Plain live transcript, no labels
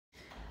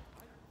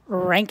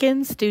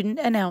Rankin Student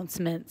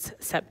Announcements,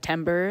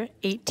 September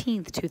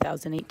 18th,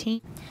 2018.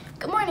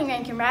 Good morning,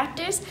 Rankin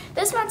Raptors.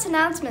 This month's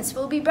announcements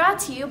will be brought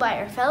to you by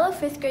our fellow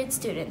 5th grade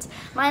students.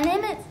 My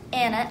name is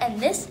Anna, and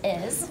this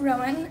is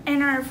Rowan,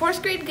 and our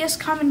 4th grade guest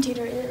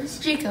commentator is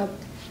Jacob.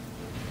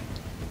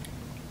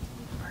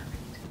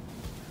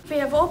 We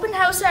have open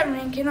house at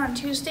Rankin on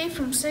Tuesday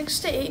from 6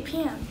 to 8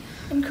 p.m.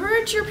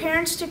 Encourage your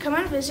parents to come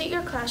and visit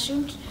your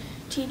classroom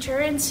teacher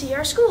and see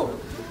our school.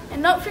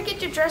 And don't forget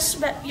to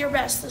dress your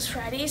best this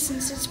Friday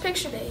since it's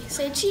picture day.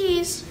 Say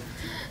cheese!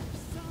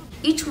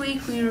 Each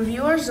week we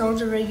review our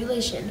zones of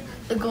regulation.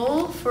 The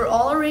goal for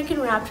all our Rankin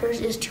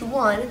Raptors is to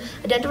 1.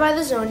 Identify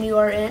the zone you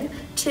are in,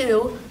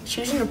 2.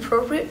 Choose an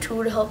appropriate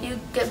tool to help you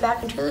get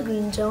back into the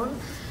green zone.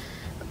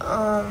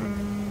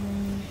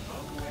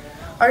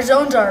 Our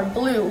zones are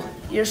blue,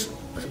 you're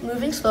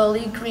moving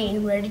slowly,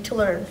 green, ready to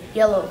learn,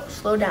 yellow,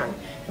 slow down,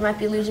 you might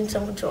be losing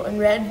some control, and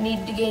red,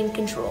 need to gain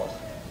control.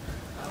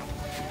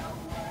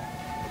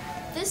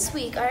 This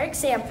week, our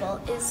example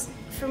is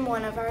from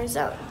one of our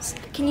zones.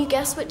 Can you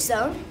guess which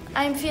zone?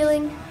 I'm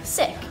feeling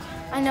sick.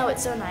 I know what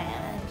zone I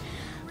am in.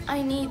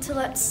 I need to,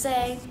 let's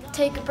say,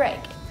 take a break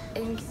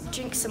and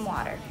drink some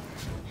water,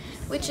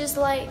 which is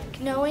like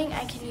knowing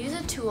I can use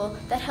a tool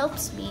that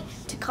helps me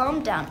to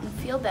calm down and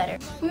feel better.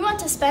 We want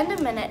to spend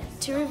a minute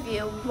to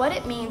review what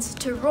it means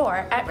to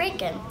roar at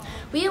Rankin.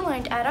 We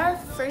learned at our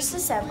first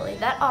assembly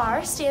that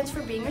R stands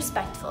for being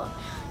respectful.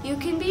 You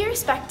can be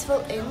respectful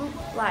in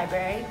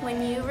library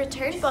when you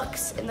return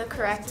books in the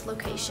correct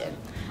location.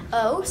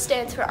 O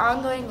stands for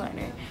ongoing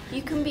learner.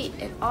 You can be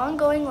an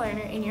ongoing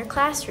learner in your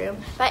classroom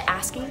by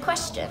asking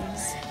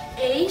questions.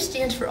 A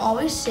stands for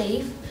always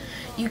safe.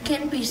 You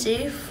can be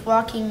safe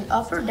walking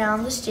up or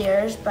down the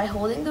stairs by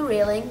holding the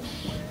railing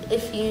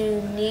if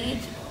needed,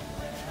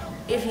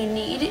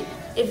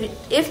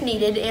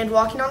 and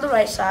walking on the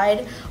right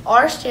side.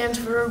 R stands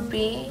for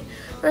being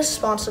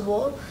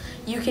responsible.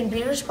 You can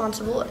be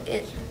responsible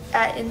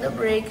in the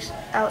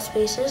breakout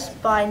spaces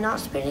by not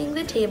spinning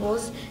the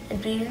tables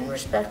and being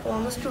respectful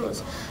on the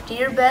stools. Do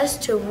your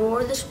best to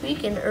roar this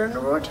week and earn a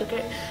roar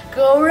ticket.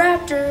 Go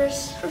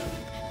Raptors!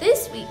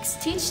 This week's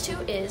Teach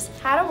 2 is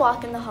how to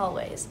walk in the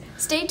hallways.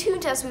 Stay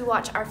tuned as we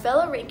watch our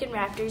fellow Rankin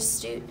Raptor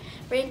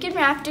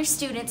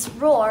students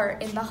roar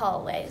in the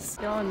hallways.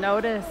 You'll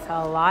notice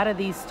a lot of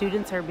these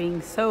students are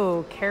being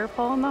so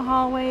careful in the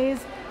hallways.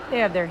 They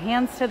have their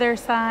hands to their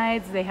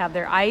sides, they have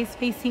their eyes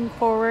facing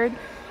forward,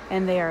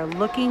 and they are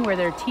looking where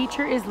their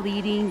teacher is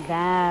leading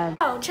them.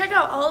 Oh, check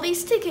out all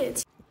these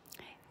tickets!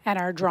 And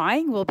our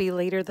drawing will be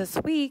later this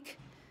week.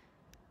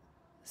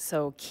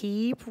 So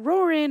keep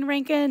roaring,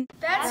 Rankin.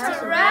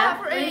 That's a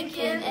wrap,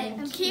 Rankin,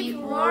 and keep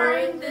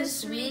roaring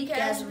this week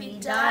as we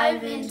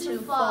dive into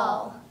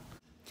fall.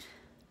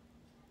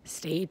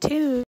 Stay tuned.